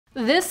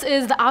This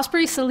is the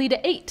Osprey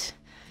Salida 8.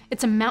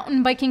 It's a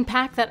mountain biking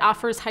pack that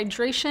offers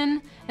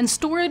hydration and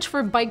storage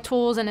for bike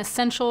tools and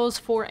essentials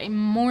for a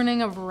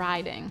morning of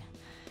riding.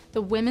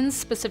 The women's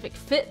specific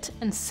fit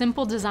and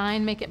simple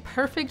design make it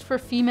perfect for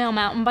female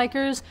mountain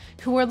bikers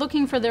who are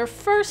looking for their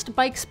first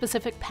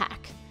bike-specific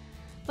pack.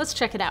 Let's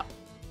check it out.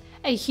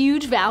 A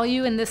huge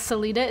value in this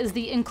Salida is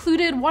the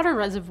included water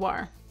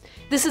reservoir.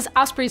 This is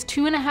Osprey's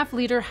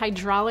 2.5-liter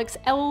hydraulics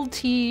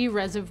LT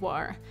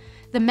reservoir.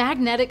 The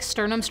magnetic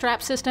sternum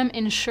strap system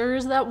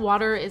ensures that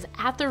water is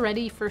at the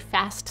ready for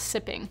fast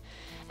sipping,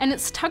 and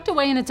it's tucked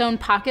away in its own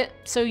pocket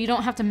so you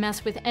don't have to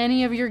mess with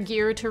any of your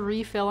gear to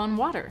refill on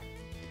water.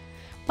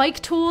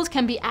 Bike tools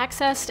can be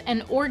accessed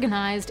and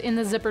organized in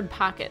the zippered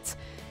pockets.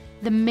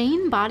 The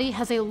main body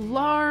has a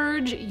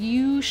large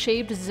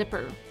U-shaped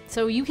zipper,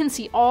 so you can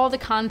see all the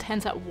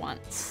contents at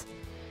once.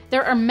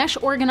 There are mesh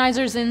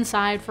organizers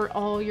inside for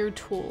all your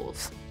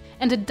tools,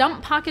 and a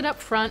dump pocket up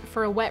front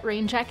for a wet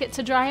rain jacket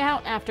to dry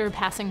out after a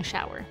passing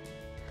shower.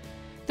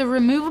 The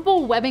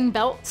removable webbing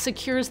belt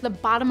secures the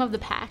bottom of the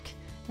pack,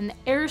 and the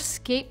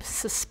AirScape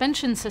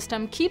suspension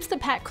system keeps the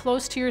pack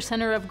close to your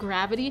center of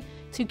gravity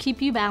to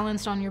keep you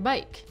balanced on your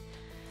bike.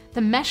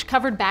 The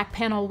mesh-covered back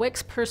panel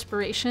wicks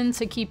perspiration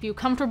to keep you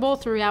comfortable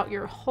throughout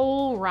your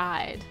whole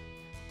ride.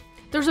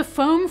 There's a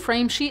foam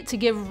frame sheet to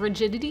give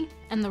rigidity,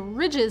 and the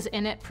ridges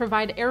in it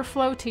provide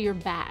airflow to your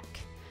back.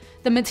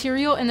 The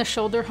material in the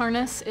shoulder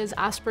harness is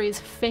Osprey's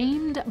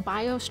famed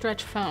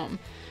BioStretch foam,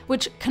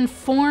 which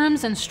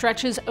conforms and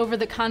stretches over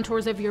the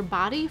contours of your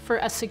body for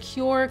a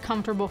secure,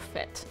 comfortable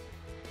fit.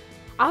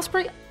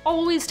 Osprey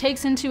always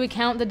takes into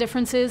account the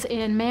differences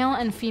in male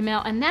and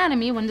female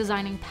anatomy when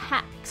designing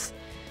packs.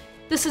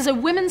 This is a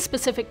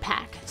women's-specific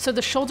pack, so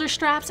the shoulder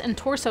straps and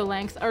torso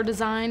length are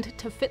designed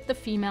to fit the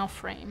female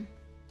frame.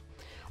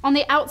 On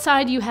the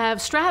outside, you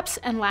have straps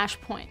and lash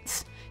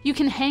points. You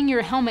can hang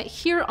your helmet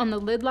here on the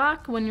lid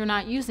lock when you're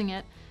not using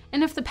it,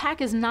 and if the pack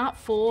is not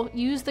full,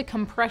 use the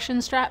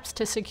compression straps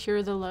to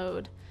secure the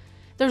load.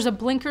 There's a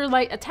blinker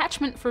light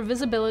attachment for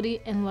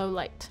visibility in low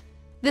light.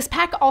 This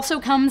pack also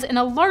comes in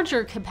a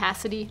larger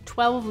capacity,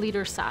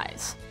 12-liter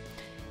size.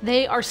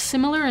 They are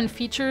similar in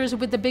features,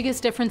 with the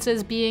biggest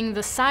differences being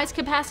the size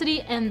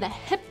capacity and the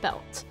hip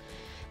belt.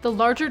 The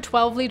larger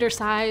 12-liter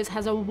size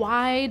has a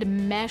wide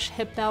mesh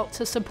hip belt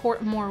to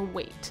support more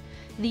weight.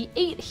 The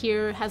 8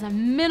 here has a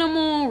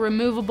minimal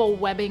removable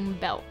webbing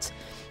belt.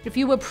 If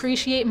you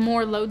appreciate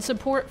more load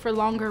support for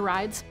longer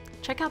rides,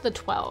 check out the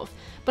 12.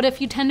 But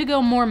if you tend to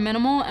go more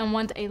minimal and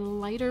want a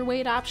lighter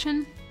weight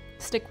option,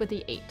 stick with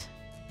the 8.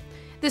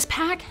 This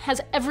pack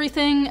has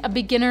everything a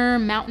beginner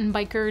mountain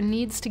biker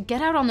needs to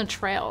get out on the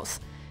trails.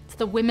 It's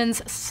the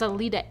women's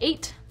Salida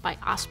 8 by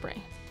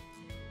Osprey.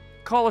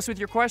 Call us with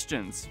your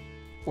questions.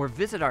 Or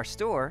visit our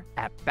store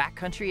at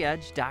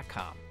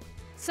backcountryedge.com.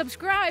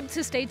 Subscribe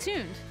to stay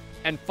tuned.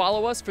 And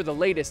follow us for the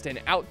latest in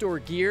outdoor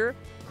gear,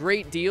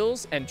 great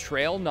deals, and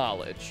trail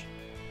knowledge.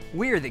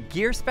 We're the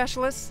gear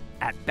specialists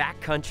at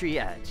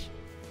Backcountry Edge.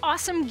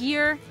 Awesome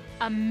gear,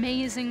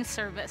 amazing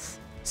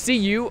service. See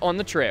you on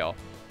the trail.